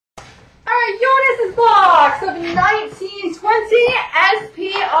Jonas' box of 1920 SP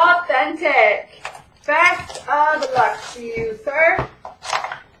Authentic. Best of luck to you, sir.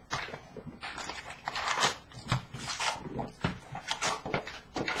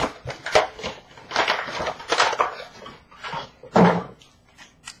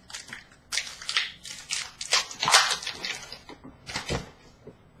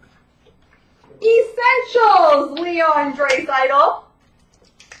 Essentials, Leon Draisaitl.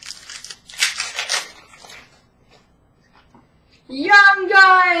 Young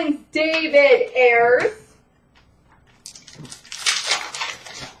Guns, David Ayres.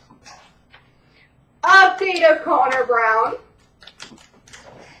 Update of Connor Brown.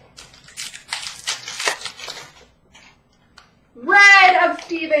 Red of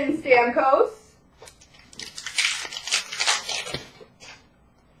Steven Stamkos.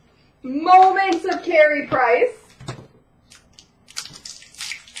 Moments of Carey Price.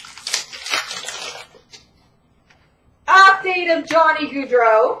 Update of Johnny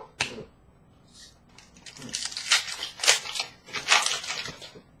Gaudreau.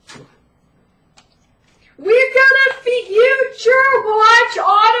 We've got a Future Watch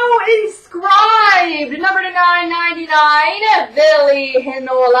Auto Inscribed, number to 999, Billy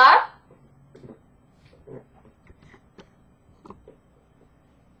Hinola.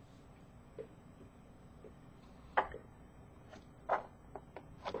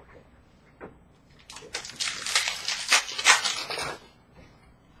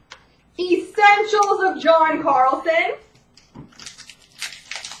 Essentials of John Carlson.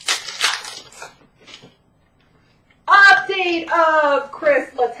 Update of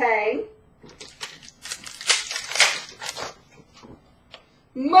Chris Letang.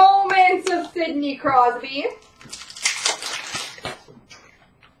 Moments of Sidney Crosby.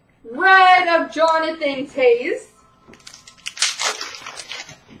 Red of Jonathan Toews.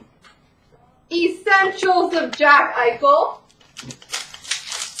 Essentials of Jack Eichel.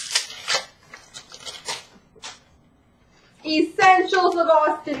 Essentials of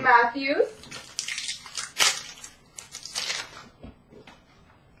Austin Matthews.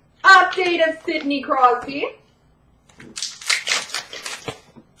 Update of Sidney Crosby.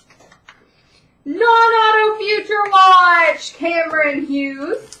 Non-auto Future Watch, Cameron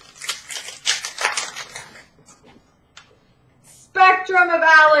Hughes. Spectrum of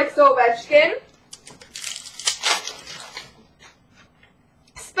Alex Ovechkin.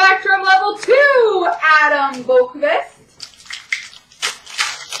 Spectrum Level 2, Adam Boqvist.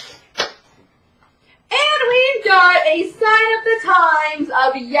 And we've got a Sign of the Times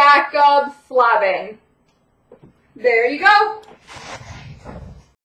of Jakob Slavin. There you go.